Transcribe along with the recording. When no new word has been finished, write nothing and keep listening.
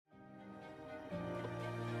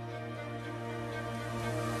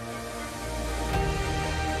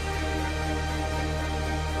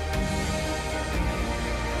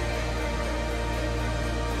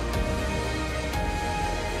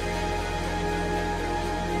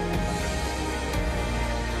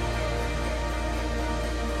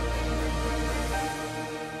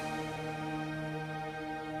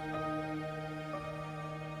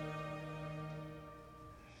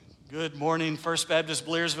Good morning, First Baptist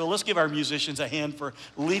Blairsville. Let's give our musicians a hand for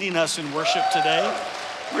leading us in worship today.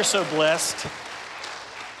 We're so blessed.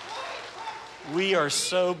 We are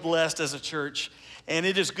so blessed as a church, and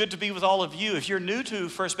it is good to be with all of you. If you're new to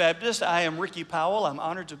First Baptist, I am Ricky Powell. I'm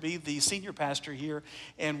honored to be the senior pastor here,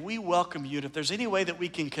 and we welcome you. And if there's any way that we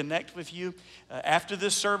can connect with you after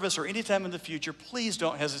this service or anytime in the future, please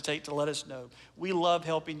don't hesitate to let us know. We love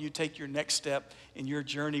helping you take your next step in your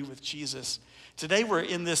journey with Jesus. Today we're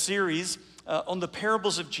in this series on the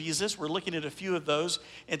parables of Jesus. We're looking at a few of those,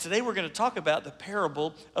 and today we're going to talk about the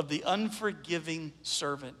parable of the unforgiving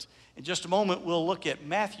servant. In just a moment, we'll look at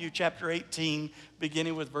Matthew chapter 18,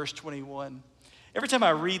 beginning with verse 21. Every time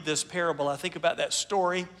I read this parable, I think about that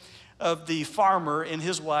story of the farmer and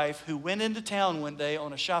his wife who went into town one day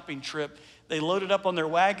on a shopping trip. They loaded up on their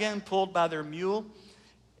wagon, pulled by their mule,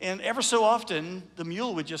 and ever so often, the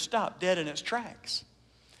mule would just stop dead in its tracks.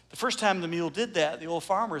 The first time the mule did that, the old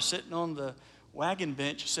farmer sitting on the wagon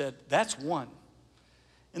bench said, "That's one."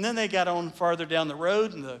 And then they got on farther down the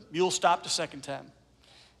road, and the mule stopped a second time.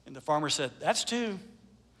 And the farmer said, "That's two."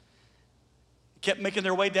 Kept making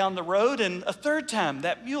their way down the road, and a third time,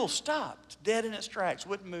 that mule stopped, dead in its tracks,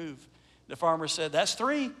 wouldn't move. The farmer said, "That's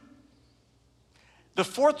three." The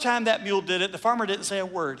fourth time that mule did it, the farmer didn't say a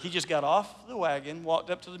word. He just got off the wagon, walked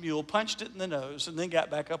up to the mule, punched it in the nose, and then got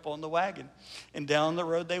back up on the wagon. And down the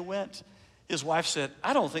road they went. His wife said,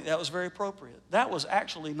 "I don't think that was very appropriate. That was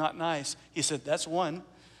actually not nice." He said, "That's one."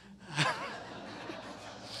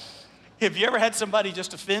 Have you ever had somebody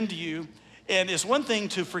just offend you? And it's one thing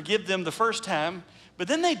to forgive them the first time, but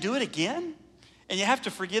then they do it again, and you have to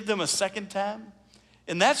forgive them a second time.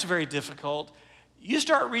 And that's very difficult. You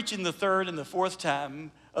start reaching the third and the fourth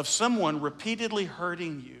time of someone repeatedly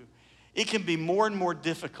hurting you, it can be more and more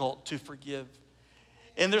difficult to forgive.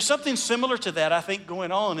 And there's something similar to that, I think,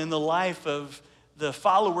 going on in the life of the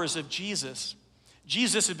followers of Jesus.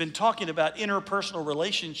 Jesus had been talking about interpersonal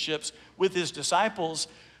relationships with his disciples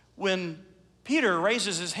when Peter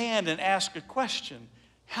raises his hand and asks a question: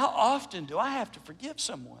 how often do I have to forgive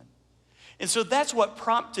someone? And so that's what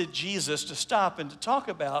prompted Jesus to stop and to talk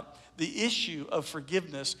about the issue of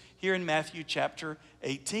forgiveness here in Matthew chapter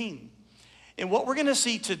 18. And what we're going to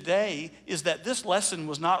see today is that this lesson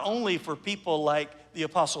was not only for people like the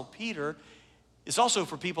Apostle Peter, it's also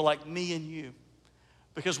for people like me and you,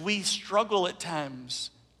 because we struggle at times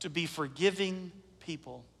to be forgiving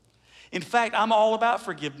people. In fact, I'm all about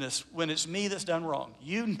forgiveness when it's me that's done wrong.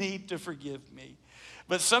 You need to forgive me.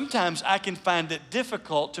 But sometimes I can find it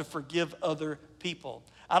difficult to forgive other people.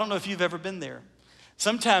 I don't know if you've ever been there.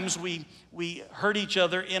 Sometimes we hurt each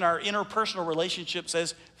other in our interpersonal relationships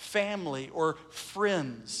as family or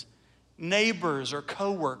friends, neighbors or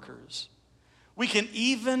coworkers. We can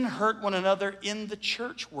even hurt one another in the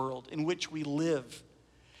church world in which we live.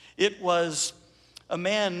 It was a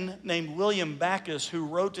man named William Backus who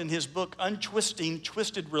wrote in his book, Untwisting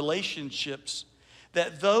Twisted Relationships,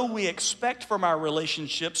 that though we expect from our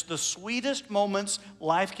relationships the sweetest moments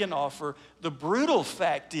life can offer, the brutal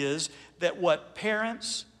fact is that what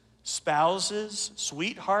parents, spouses,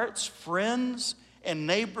 sweethearts, friends, and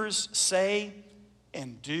neighbors say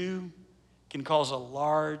and do can cause a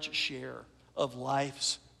large share of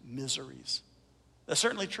life's miseries. That's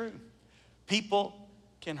certainly true. People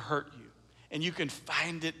can hurt you, and you can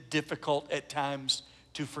find it difficult at times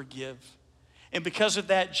to forgive. And because of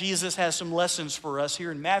that, Jesus has some lessons for us here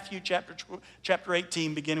in Matthew chapter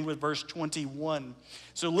 18, beginning with verse 21.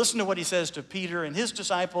 So listen to what he says to Peter and his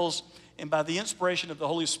disciples, and by the inspiration of the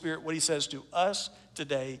Holy Spirit, what he says to us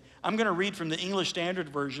today. I'm going to read from the English Standard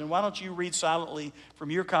Version. Why don't you read silently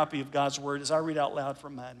from your copy of God's Word as I read out loud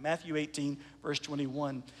from mine. Matthew 18, verse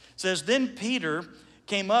 21 says, "Then Peter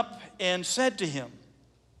came up and said to him,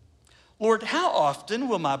 'Lord, how often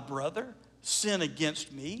will my brother sin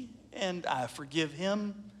against me and I forgive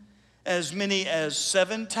him? As many as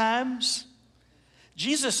 7 times?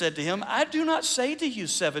 Jesus said to him, 'I do not say to you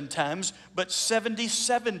 7 times, but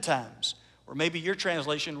 77 times. Or maybe your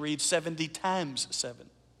translation reads 70 times 7.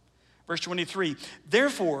 Verse 23,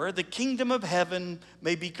 "Therefore the kingdom of heaven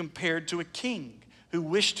may be compared to a king who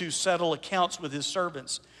wished to settle accounts with his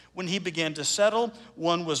servants. When he began to settle,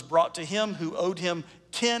 one was brought to him who owed him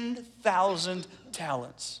 10,000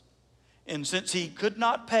 talents. And since he could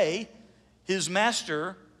not pay, his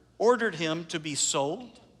master ordered him to be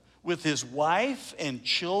sold with his wife and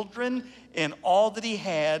children and all that he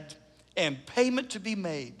had, and payment to be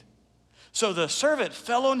made. So the servant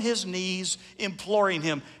fell on his knees, imploring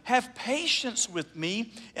him, 'Have patience with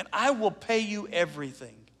me, and I will pay you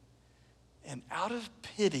everything.' And out of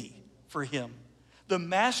pity for him, the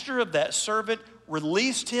master of that servant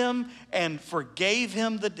released him and forgave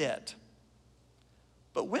him the debt.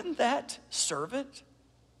 But when that servant,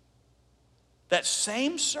 that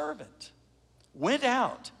same servant, went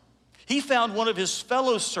out, he found one of his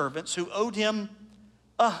fellow servants who owed him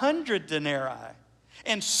 100 denarii,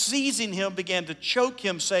 and seizing him began to choke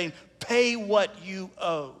him, saying, "Pay what you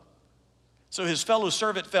owe." So his fellow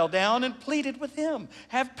servant fell down and pleaded with him,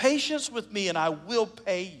 "Have patience with me and I will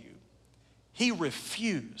pay you." He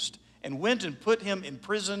refused and went and put him in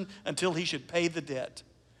prison until he should pay the debt.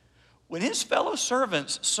 When his fellow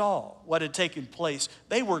servants saw what had taken place,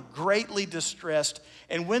 they were greatly distressed,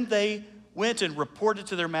 and when they went and reported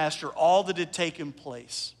to their master all that had taken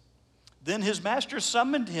place, then his master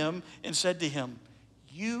summoned him and said to him,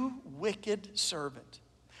 "You wicked servant,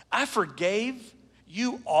 I forgave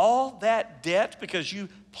you all that debt because you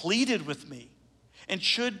pleaded with me. And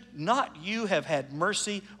should not you have had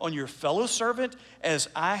mercy on your fellow servant as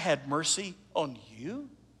I had mercy on you?"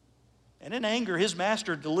 And in anger, his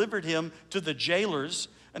master delivered him to the jailers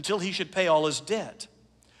until he should pay all his debt.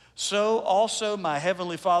 So also my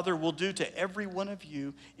heavenly Father will do to every one of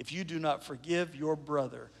you if you do not forgive your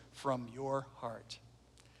brother from your heart.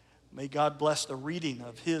 May God bless the reading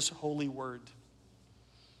of his holy word.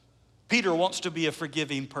 Peter wants to be a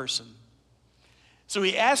forgiving person. So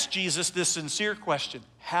he asked Jesus this sincere question: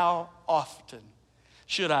 how often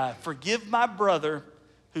should I forgive my brother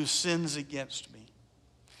who sins against me?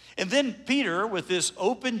 And then Peter, with this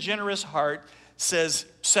open, generous heart, says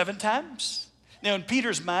 7 times. Now in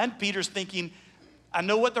Peter's mind, Peter's thinking, I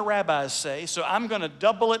know what the rabbis say, so I'm going to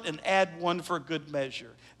double it and add 1 for good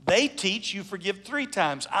measure. They teach you forgive 3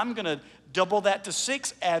 times. I'm going to double that to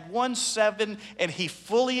 6, add 1, 7, and he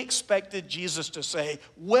fully expected Jesus to say,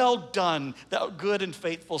 "Well done, thou good and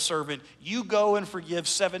faithful servant. You go and forgive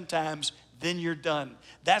 7 times, then you're done."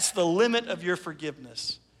 That's the limit of your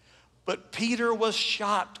forgiveness. But Peter was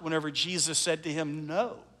shocked whenever Jesus said to him,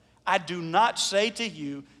 "No, I do not say to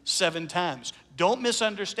you 7 times. Don't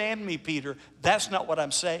misunderstand me, Peter. That's not what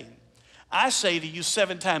I'm saying. I say to you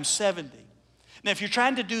 7 times 70. Now, if you're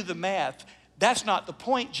trying to do the math, that's not the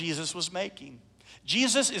point Jesus was making.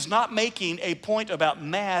 Jesus is not making a point about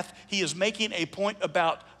math. He is making a point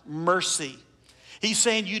about mercy. He's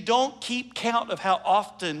saying you don't keep count of how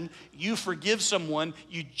often you forgive someone.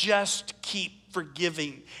 You just keep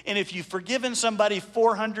forgiving. And if you've forgiven somebody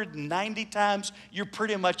 490 times, you're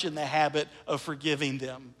pretty much in the habit of forgiving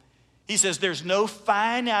them. He says there's no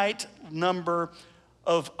finite number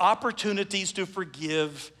of opportunities to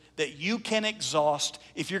forgive that you can exhaust.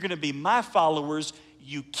 If you're going to be my followers,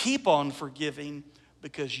 you keep on forgiving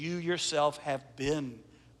because you yourself have been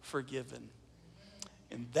forgiven.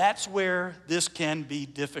 And that's where this can be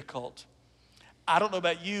difficult. I don't know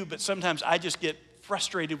about you, but sometimes I just get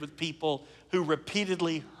frustrated with people who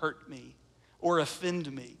repeatedly hurt me or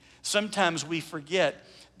offend me. Sometimes we forget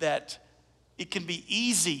that it can be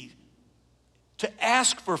easy to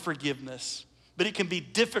ask for forgiveness, but it can be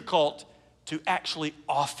difficult to actually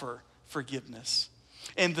offer forgiveness.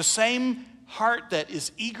 And the same heart that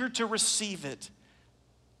is eager to receive it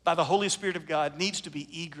by the Holy Spirit of God needs to be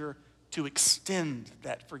eager to extend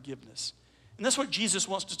that forgiveness. And that's what Jesus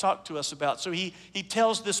wants to talk to us about. So he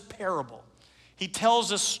tells this parable. He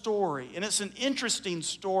tells a story, and it's an interesting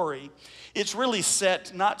story. It's really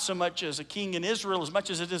set not so much as a king in Israel as much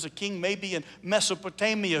as it is a king maybe in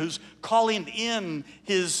Mesopotamia who's calling in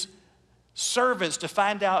his servants to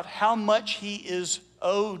find out how much he is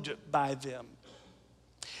owed by them.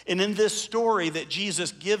 And in this story that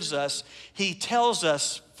Jesus gives us, he tells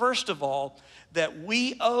us, first of all, that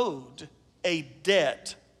we owed a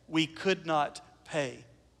debt we could not pay.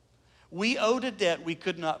 We owed a debt we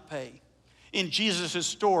could not pay. In Jesus'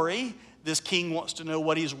 story, this king wants to know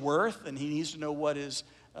what he's worth, and he needs to know what his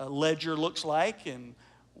ledger looks like and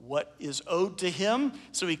what is owed to him.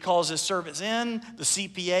 So he calls his servants in. The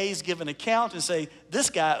CPAs give an account and say, this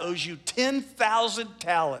guy owes you 10,000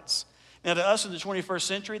 talents. Now, to us in the 21st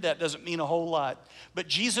century, that doesn't mean a whole lot. But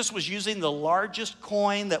Jesus was using the largest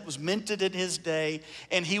coin that was minted in his day,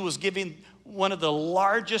 and he was giving one of the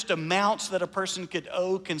largest amounts that a person could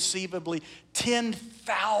owe conceivably,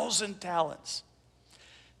 10,000 talents.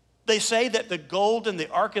 They say that the gold in the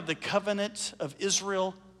Ark of the Covenant of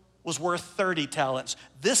Israel was worth 30 talents.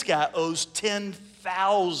 This guy owes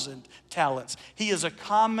 10,000 talents. He is a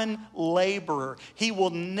common laborer. He will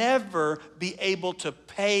never be able to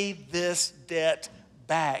pay this debt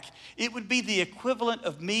back. It would be the equivalent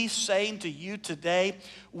of me saying to you today,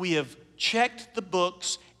 we have checked the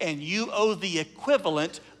books and you owe the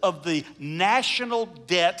equivalent of the national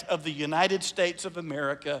debt of the United States of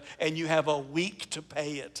America and you have a week to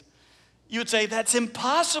pay it. You would say, that's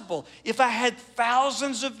impossible. If I had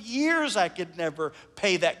thousands of years, I could never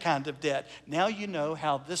pay that kind of debt. Now you know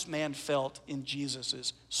how this man felt in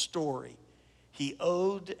Jesus' story. He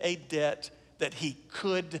owed a debt that he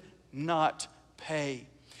could not pay.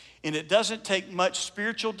 And it doesn't take much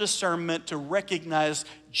spiritual discernment to recognize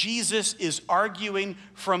Jesus is arguing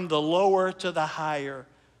from the lower to the higher,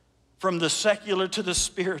 from the secular to the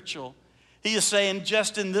spiritual. He is saying,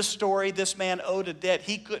 just in this story, this man owed a debt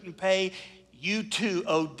he couldn't pay. You too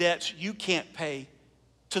owe debts you can't pay.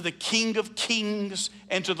 To the King of Kings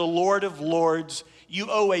and to the Lord of Lords, you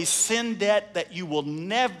owe a sin debt that you will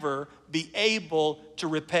never be able to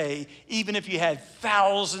repay, even if you had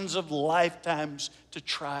thousands of lifetimes to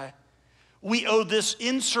try. We owe this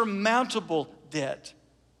insurmountable debt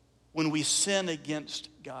when we sin against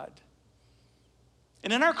God.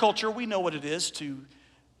 And in our culture, we know what it is to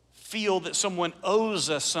feel that someone owes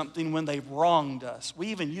us something when they've wronged us. We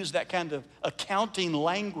even use that kind of accounting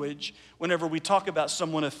language whenever we talk about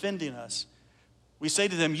someone offending us. We say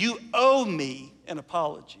to them, you owe me an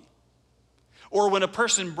apology. Or when a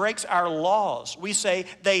person breaks our laws, we say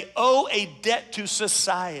they owe a debt to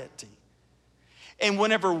society. And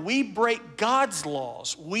whenever we break God's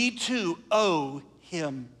laws, we too owe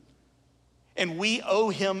him. And we owe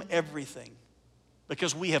him everything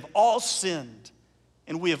because we have all sinned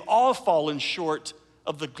and we have all fallen short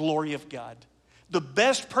of the glory of God. The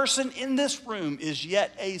best person in this room is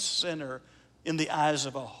yet a sinner in the eyes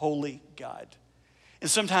of a holy God. And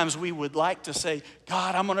sometimes we would like to say,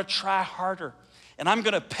 God, I'm going to try harder. And I'm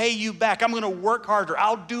going to pay you back. I'm going to work harder.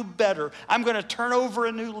 I'll do better. I'm going to turn over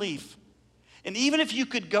a new leaf. And even if you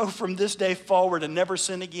could go from this day forward and never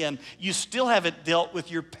sin again, you still haven't dealt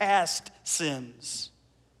with your past sins.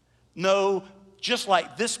 No, just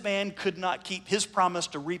like this man could not keep his promise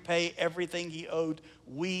to repay everything he owed,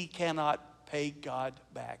 we cannot pay God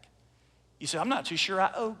back. You say, I'm not too sure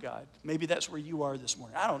I owe God. Maybe that's where you are this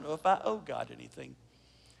morning. I don't know if I owe God anything.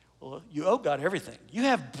 Well, you owe God everything. You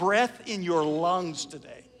have breath in your lungs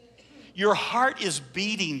today. Your heart is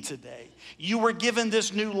beating today. You were given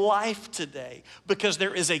this new life today because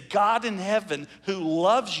there is a God in heaven who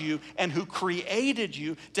loves you and who created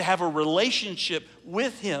you to have a relationship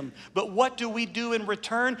with him. But what do we do in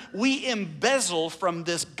return? We embezzle from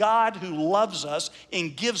this God who loves us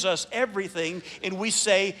and gives us everything, and we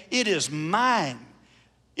say, it is mine.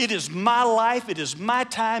 It is my life, it is my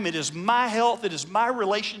time, it is my health, it is my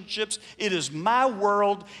relationships, it is my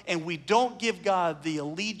world, and we don't give God the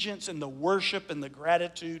allegiance and the worship and the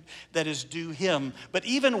gratitude that is due him. But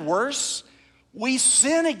even worse, we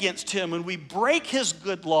sin against him and we break his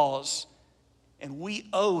good laws, and we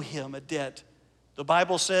owe him a debt. The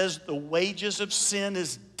Bible says the wages of sin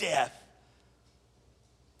is death,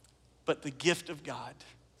 but the gift of God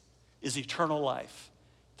is eternal life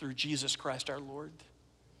through Jesus Christ our Lord.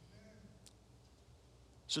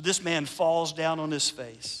 So this man falls down on his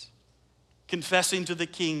face, confessing to the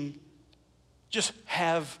king, just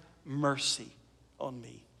have mercy on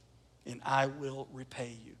me, and I will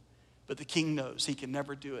repay you. But the king knows he can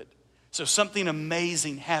never do it. So something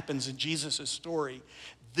amazing happens in Jesus' story.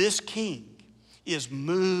 This king is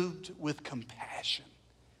moved with compassion.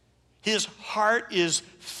 His heart is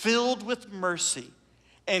filled with mercy,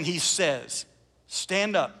 and he says,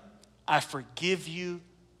 stand up, I forgive you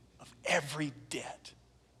of every debt.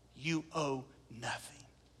 You owe nothing.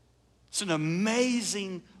 It's an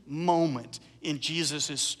amazing moment in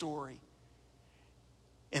Jesus' story.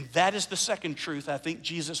 And that is the second truth I think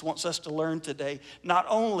Jesus wants us to learn today. Not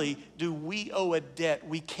only do we owe a debt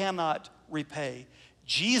we cannot repay,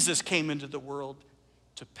 Jesus came into the world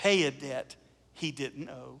to pay a debt he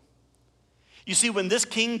didn't owe. You see, when this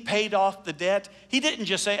king paid off the debt, he didn't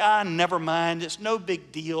just say, never mind, it's no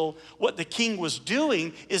big deal. What the king was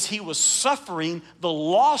doing is he was suffering the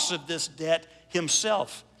loss of this debt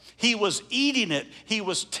himself. He was eating it. He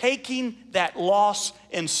was taking that loss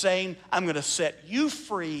and saying, I'm going to set you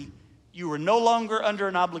free. You are no longer under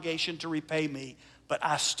an obligation to repay me, but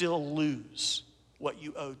I still lose what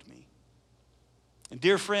you owed me. And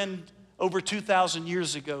dear friend, over 2,000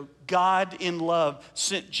 years ago, God in love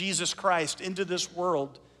sent Jesus Christ into this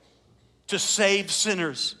world to save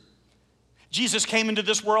sinners. Jesus came into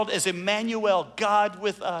this world as Emmanuel, God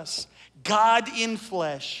with us, God in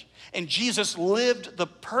flesh. And Jesus lived the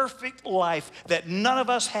perfect life that none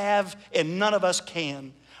of us have and none of us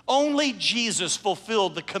can. Only Jesus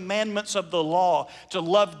fulfilled the commandments of the law to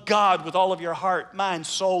love God with all of your heart, mind,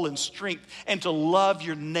 soul, and strength, and to love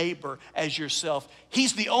your neighbor as yourself.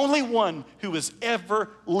 He's the only one who has ever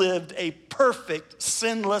lived a perfect,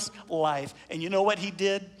 sinless life. And you know what he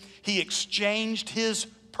did? He exchanged his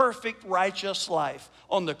perfect, righteous life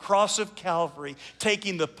on the cross of Calvary,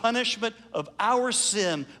 taking the punishment of our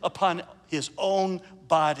sin upon his own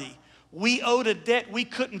body. We owed a debt we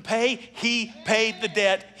couldn't pay. He paid the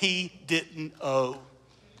debt he didn't owe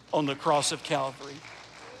on the cross of Calvary.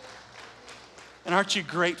 And aren't you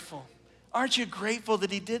grateful? Aren't you grateful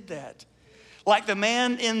that he did that? Like the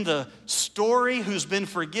man in the story who's been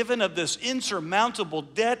forgiven of this insurmountable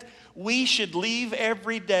debt, we should leave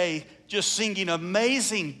every day just singing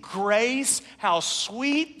Amazing Grace, how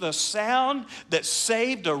sweet the sound that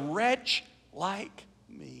saved a wretch like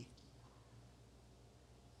me.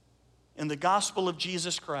 And the gospel of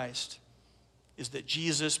Jesus Christ is that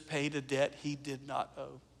Jesus paid a debt he did not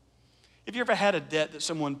owe. Have you ever had a debt that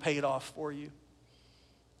someone paid off for you?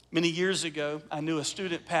 Many years ago, I knew a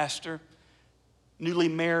student pastor, newly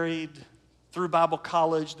married, through Bible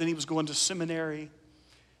college, then he was going to seminary.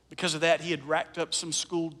 Because of that, he had racked up some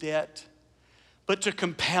school debt. But to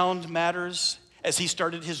compound matters, as he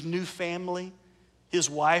started his new family, his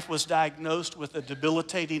wife was diagnosed with a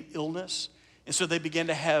debilitating illness. And so they began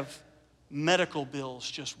to have medical bills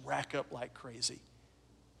just rack up like crazy.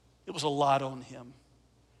 It was a lot on him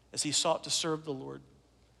as he sought to serve the Lord.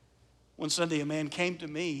 One Sunday, a man came to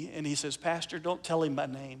me and he says, Pastor, don't tell him my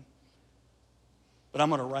name, but I'm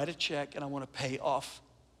going to write a check and I want to pay off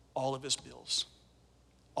all of his bills,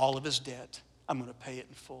 all of his debt. I'm going to pay it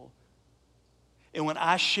in full. And when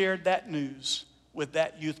I shared that news with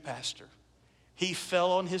that youth pastor, he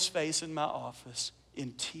fell on his face in my office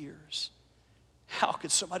in tears. How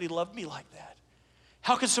could somebody love me like that?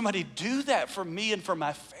 How could somebody do that for me and for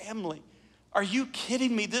my family? Are you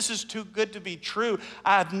kidding me? This is too good to be true.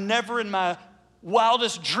 I've never in my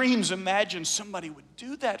wildest dreams imagined somebody would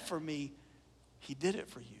do that for me. He did it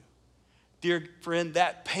for you. Dear friend,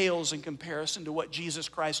 that pales in comparison to what Jesus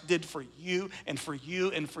Christ did for you and for you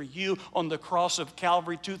and for you on the cross of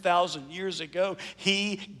Calvary 2,000 years ago.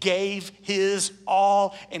 He gave his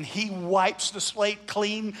all, and he wipes the slate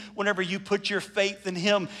clean whenever you put your faith in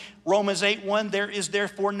him. Romans 8:1, there is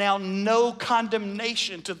therefore now no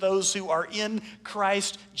condemnation to those who are in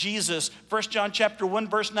Christ Jesus. 1 John chapter 1,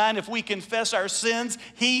 verse 9, if we confess our sins,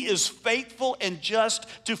 he is faithful and just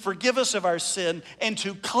to forgive us of our sin and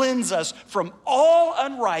to cleanse us from all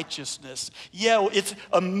unrighteousness. Yeah, it's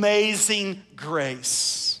amazing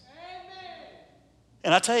grace. Amen.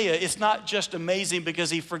 And I tell you, it's not just amazing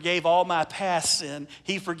because he forgave all my past sin.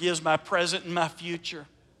 He forgives my present and my future.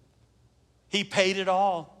 He paid it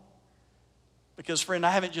all. Because, friend, I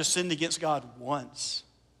haven't just sinned against God once.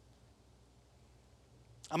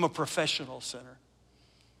 I'm a professional sinner.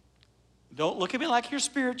 Don't look at me like you're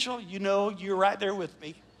spiritual. You know you're right there with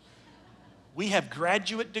me. We have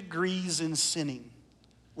graduate degrees in sinning.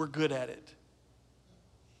 We're good at it.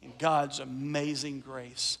 And God's amazing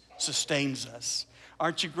grace sustains us.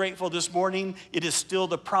 Aren't you grateful this morning? It is still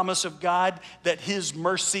the promise of God that his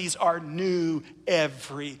mercies are new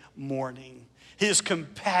every morning. His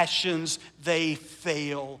compassions, they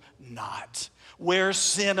fail not. Where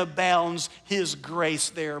sin abounds, his grace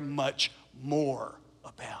there much more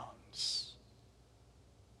abounds.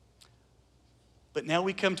 But now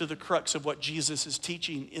we come to the crux of what Jesus is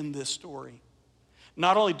teaching in this story.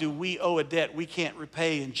 Not only do we owe a debt we can't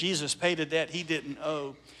repay, and Jesus paid a debt he didn't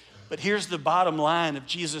owe, but here's the bottom line of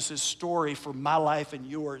Jesus' story for my life and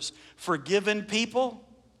yours. Forgiven people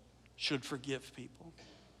should forgive people.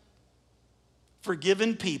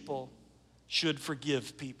 Forgiven people should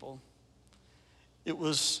forgive people. It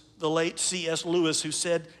was the late C.S. Lewis who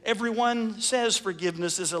said, everyone says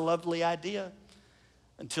forgiveness is a lovely idea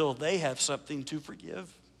until they have something to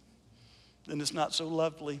forgive. Then it's not so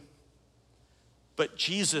lovely. But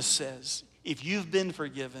Jesus says, if you've been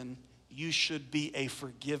forgiven, you should be a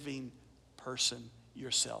forgiving person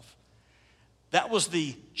yourself. That was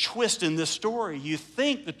the twist in this story. You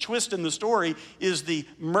think the twist in the story is the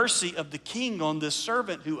mercy of the king on this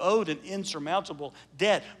servant who owed an insurmountable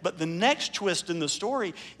debt. But the next twist in the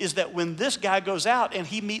story is that when this guy goes out and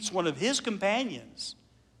he meets one of his companions,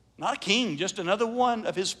 not a king, just another one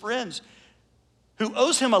of his friends, who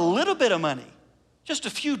owes him a little bit of money, just a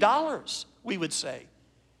few dollars, we would say.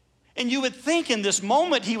 And you would think in this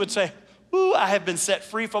moment he would say, ooh, I have been set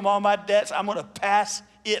free from all my debts. I'm going to pass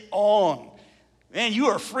it on. Man, you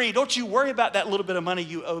are free. Don't you worry about that little bit of money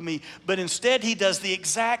you owe me. But instead, he does the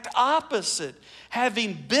exact opposite.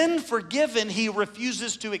 Having been forgiven, he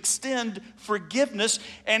refuses to extend forgiveness.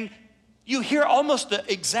 And you hear almost the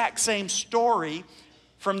exact same story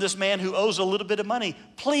from this man who owes a little bit of money.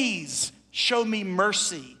 Please show me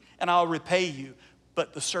mercy and I'll repay you.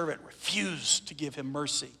 But the servant refused to give him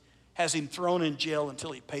mercy, has him thrown in jail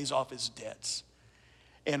until he pays off his debts.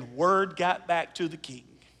 And word got back to the king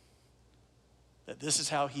that this is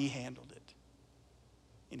how he handled it.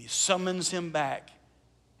 And he summons him back.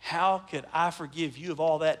 How could I forgive you of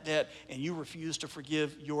all that debt and you refuse to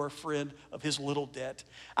forgive your friend of his little debt?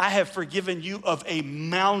 I have forgiven you of a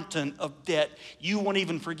mountain of debt. You won't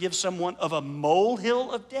even forgive someone of a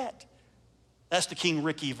molehill of debt. That's the King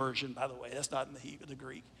Ricky version, by the way. That's not in the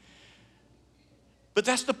Greek. But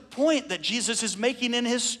that's the point that Jesus is making in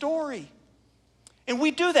his story. And we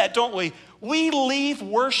do that, don't we? We leave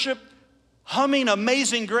worship humming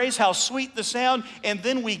Amazing Grace, how sweet the sound, and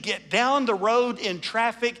then we get down the road in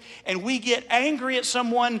traffic and we get angry at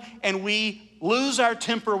someone and we lose our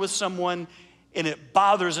temper with someone and it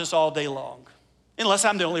bothers us all day long. Unless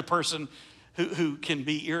I'm the only person who can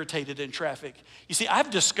be irritated in traffic. You see, I've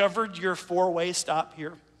discovered your four-way stop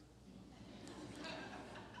here.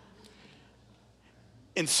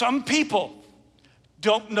 And some people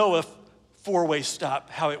don't know a four-way stop,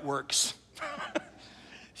 how it works.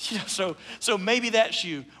 So maybe that's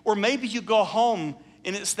you. Or maybe you go home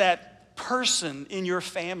and it's that person in your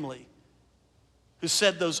family who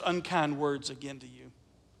said those unkind words again to you.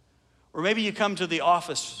 Or maybe you come to the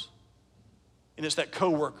office and it's that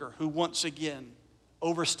coworker who once again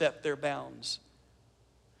overstepped their bounds.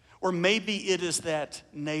 Or maybe it is that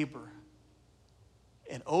neighbor.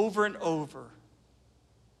 And over,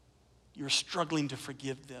 you're struggling to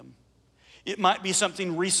forgive them. It might be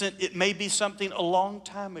something recent. It may be something a long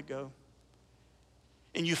time ago.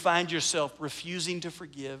 And you find yourself refusing to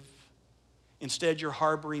forgive. Instead, you're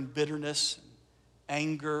harboring bitterness,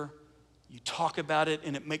 anger. You talk about it,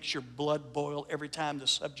 and it makes your blood boil every time the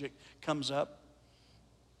subject comes up.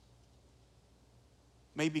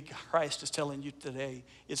 Maybe Christ is telling you today,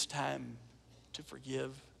 it's time to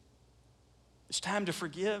forgive. It's time to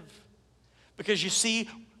forgive. Because you see,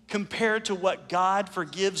 compared to what God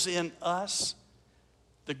forgives in us,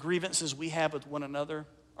 the grievances we have with one another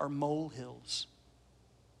are molehills.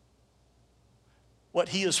 What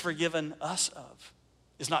he has forgiven us of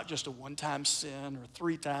is not just a one-time sin or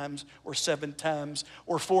 3 times or 7 times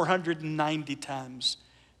or 490 times.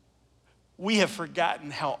 We have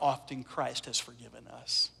forgotten how often Christ has forgiven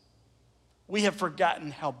us. We have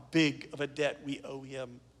forgotten how big of a debt we owe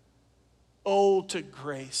him. Oh, to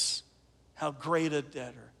grace, how great a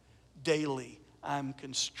debtor daily I'm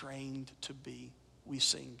constrained to be, we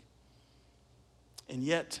sing. And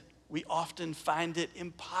yet, we often find it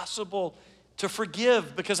impossible to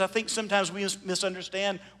forgive because I think sometimes we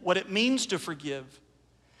misunderstand what it means to forgive.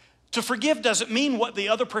 To forgive doesn't mean what the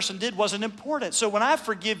other person did wasn't important. So when I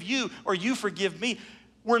forgive you or you forgive me,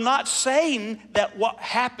 we're not saying that what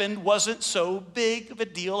happened wasn't so big of a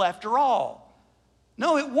deal after all.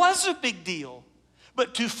 No, it was a big deal.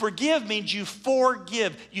 But to forgive means you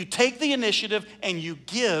forgive. You take the initiative and you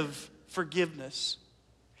give forgiveness.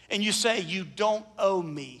 And you say, you don't owe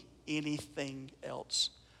me anything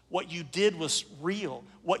else. What you did was real.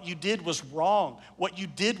 What you did was wrong. What you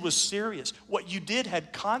did was serious. What you did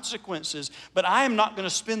had consequences. But I am not going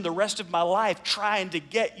to spend the rest of my life trying to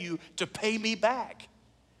get you to pay me back.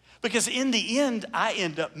 Because in the end, I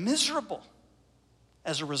end up miserable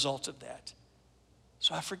as a result of that.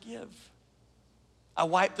 So I forgive. I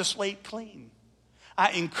wipe the slate clean.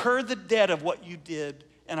 I incur the debt of what you did,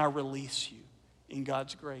 and I release you in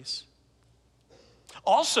God's grace.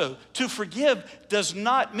 Also, to forgive does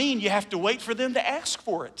not mean you have to wait for them to ask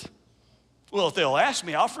for it. Well, if they'll ask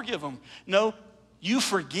me, I'll forgive them. No, you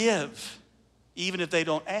forgive even if they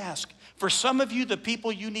don't ask. For some of you, the people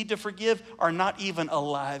you need to forgive are not even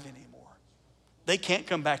alive anymore. They can't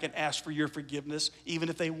come back and ask for your forgiveness even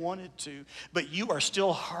if they wanted to. But you are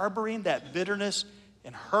still harboring that bitterness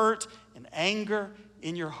and hurt and anger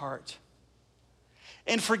in your heart.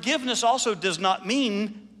 And forgiveness also does not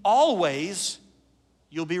mean always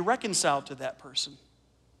you'll be reconciled to that person.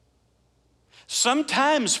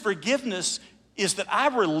 Sometimes forgiveness is that I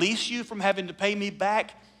release you from having to pay me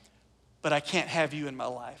back, but I can't have you in my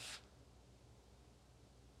life.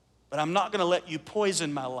 But I'm not going to let you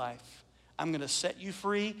poison my life. I'm going to set you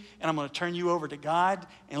free, and I'm going to turn you over to God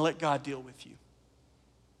and let God deal with you.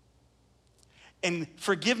 And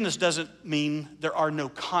forgiveness doesn't mean there are no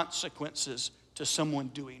consequences to someone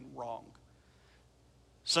doing wrong.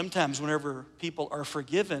 Sometimes whenever people are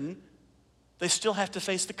forgiven, they still have to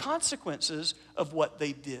face the consequences of what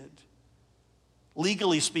they did.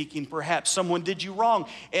 Legally speaking, perhaps someone did you wrong,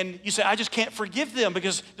 and you say, I just can't forgive them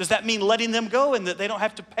because does that mean letting them go and that they don't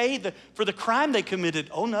have to pay for the crime they committed?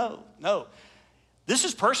 Oh, no. This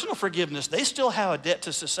is personal forgiveness. They still have a debt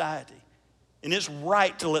to society. And it's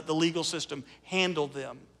right to let the legal system handle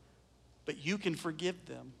them. But you can forgive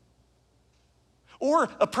them. Or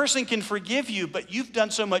a person can forgive you, but you've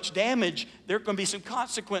done so much damage, there are going to be some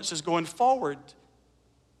consequences going forward.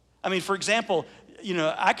 I mean, for example,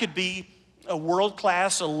 I could be a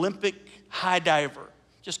world-class Olympic high diver.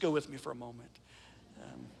 Just go with me for a moment,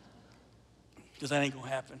 because that ain't going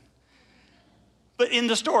to happen. But in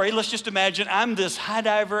the story, let's just imagine I'm this high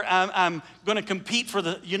diver. I'm going to compete for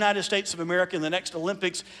the United States of America in the next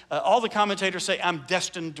Olympics. All the commentators say I'm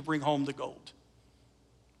destined to bring home the gold.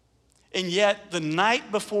 And yet, the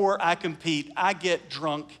night before I compete, I get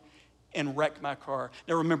drunk and wreck my car.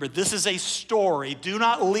 Now remember, this is a story. Do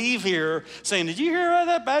not leave here saying, did you hear how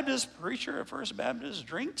that Baptist preacher at First Baptist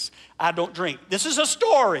drinks? I don't drink. This is a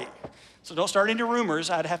story. So don't start any rumors.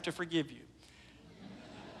 I'd have to forgive you.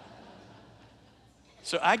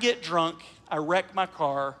 So I get drunk, I wreck my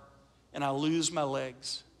car, and I lose my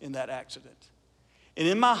legs in that accident. And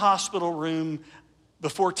in my hospital room,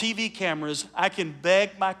 before TV cameras, I can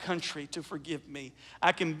beg my country to forgive me.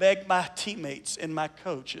 I can beg my teammates and my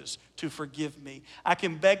coaches to forgive me. I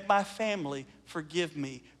can beg my family, forgive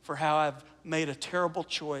me for how I've made a terrible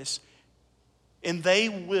choice. And they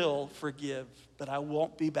will forgive, but I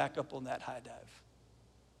won't be back up on that high dive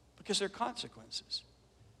because there are consequences.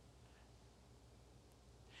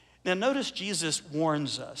 Now notice Jesus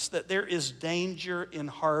warns us that there is danger in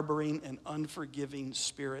harboring an unforgiving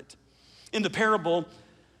spirit. In the parable,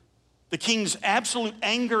 the king's absolute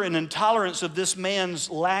anger and intolerance of this man's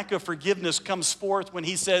lack of forgiveness comes forth when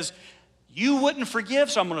he says, you wouldn't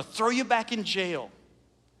forgive, so I'm going to throw you back in jail.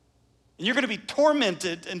 And you're going to be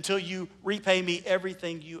tormented until you repay me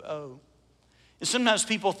everything you owe. And sometimes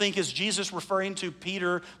people think, is Jesus referring to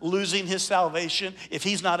Peter losing his salvation if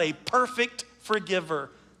he's not a perfect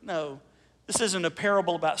forgiver? No. This isn't a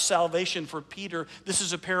parable about salvation for Peter. This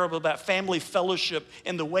is a parable about family fellowship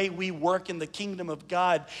and the way we work in the kingdom of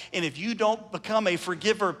God. And if you don't become a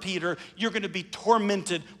forgiver, Peter, you're going to be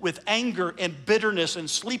tormented with anger and bitterness and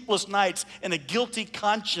sleepless nights and a guilty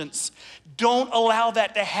conscience. Don't allow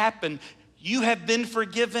that to happen. You have been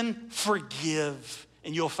forgiven, forgive,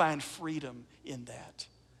 and you'll find freedom in that.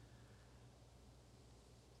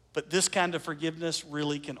 But this kind of forgiveness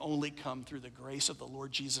really can only come through the grace of the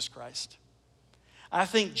Lord Jesus Christ. I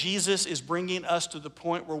think Jesus is bringing us to the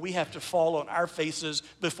point where we have to fall on our faces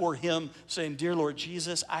before him saying, dear Lord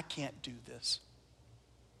Jesus, I can't do this.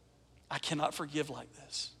 I cannot forgive like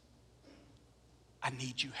this. I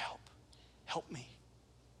need you help. Help me.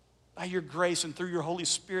 By your grace and through your Holy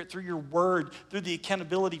Spirit, through your word, through the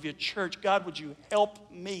accountability of your church, God, would you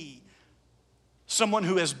help me, someone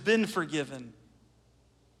who has been forgiven,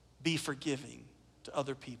 be forgiving to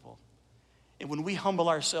other people. And when we humble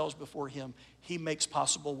ourselves before him, he makes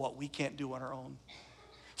possible what we can't do on our own.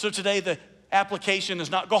 So today the application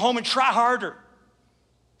is not go home and try harder.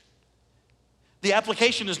 The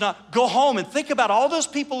application is not go home and think about all those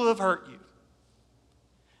people who have hurt you.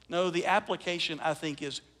 No, the application, I think,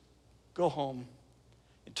 is go home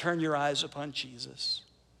and turn your eyes upon Jesus.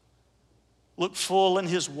 Look full in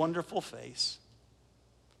his wonderful face,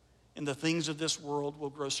 and the things of this world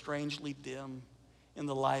will grow strangely dim in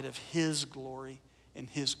the light of his glory and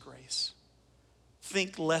his grace.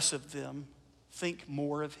 Think less of them, think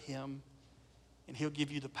more of him, and he'll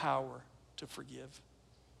give you the power to forgive.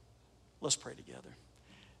 Let's pray together.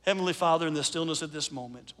 Heavenly Father, in the stillness of this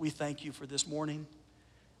moment, we thank you for this morning.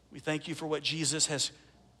 We thank you for what Jesus has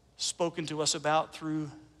spoken to us about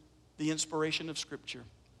through the inspiration of Scripture.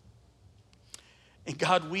 And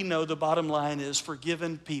God, we know the bottom line is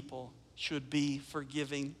forgiven people should be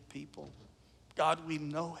forgiving people. God, we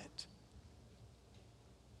know it.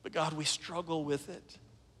 But God, we struggle with it.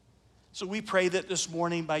 So we pray that this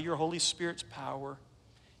morning, by your Holy Spirit's power,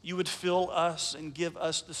 you would fill us and give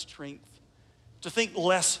us the strength to think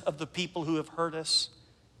less of the people who have hurt us,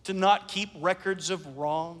 to not keep records of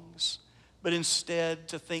wrongs, but instead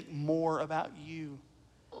to think more about you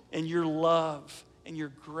and your love and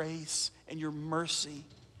your grace and your mercy.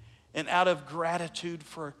 And out of gratitude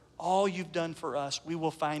for all you've done for us, we will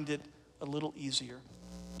find it a little easier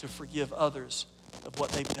to forgive others of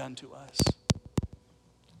what they've done to us.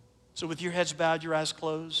 So with your heads bowed, your eyes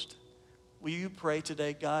closed, will you pray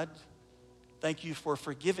today, God, thank you for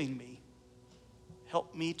forgiving me.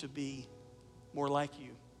 Help me to be more like you.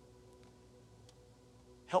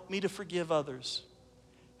 Help me to forgive others.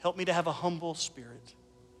 Help me to have a humble spirit.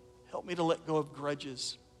 Help me to let go of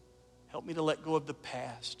grudges. Help me to let go of the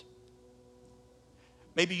past.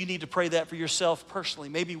 Maybe you need to pray that for yourself personally.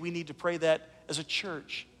 Maybe we need to pray that as a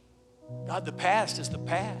church. God, the past is the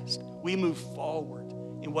past. We move forward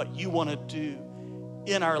in what you want to do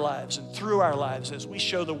in our lives and through our lives as we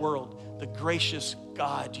show the world the gracious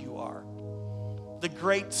God you are, the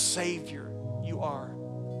great Savior you are,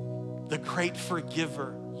 the great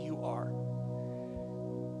forgiver you are.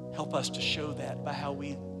 Help us to show that by how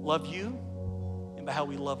we love you and by how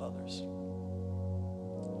we love others.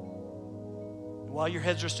 While your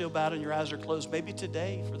heads are still bowed and your eyes are closed, maybe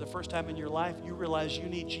today, for the first time in your life, you realize you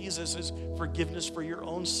need Jesus' forgiveness for your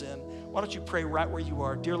own sin. Why don't you pray right where you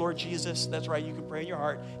are? Dear Lord Jesus, that's right, you can pray in your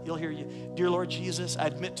heart. He'll hear you. Dear Lord Jesus, I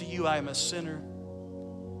admit to you I am a sinner.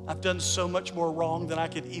 I've done so much more wrong than I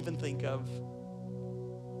could even think of.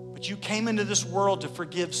 But you came into this world to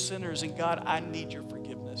forgive sinners, and God, I need your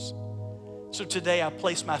forgiveness. So today I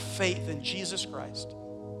place my faith in Jesus Christ,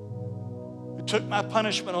 who took my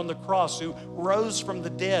punishment on the cross, who rose from the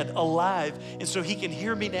dead alive. And so he can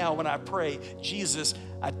hear me now when I pray, Jesus,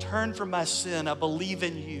 I turn from my sin. I believe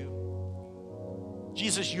in you.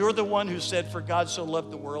 Jesus, you're the one who said, for God so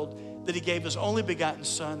loved the world that he gave his only begotten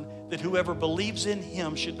son, that whoever believes in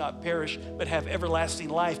him should not perish, but have everlasting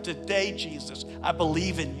life. Today, Jesus, I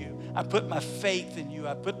believe in you. I put my faith in you.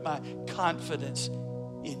 I put my confidence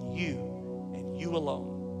in you and you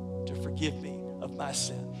alone to forgive me of my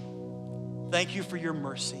sin. Thank you for your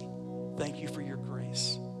mercy. Thank you for your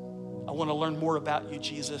grace. I want to learn more about you,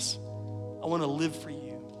 Jesus. I want to live for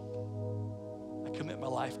you. I commit my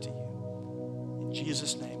life to you. In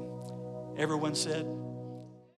Jesus' name. Everyone said,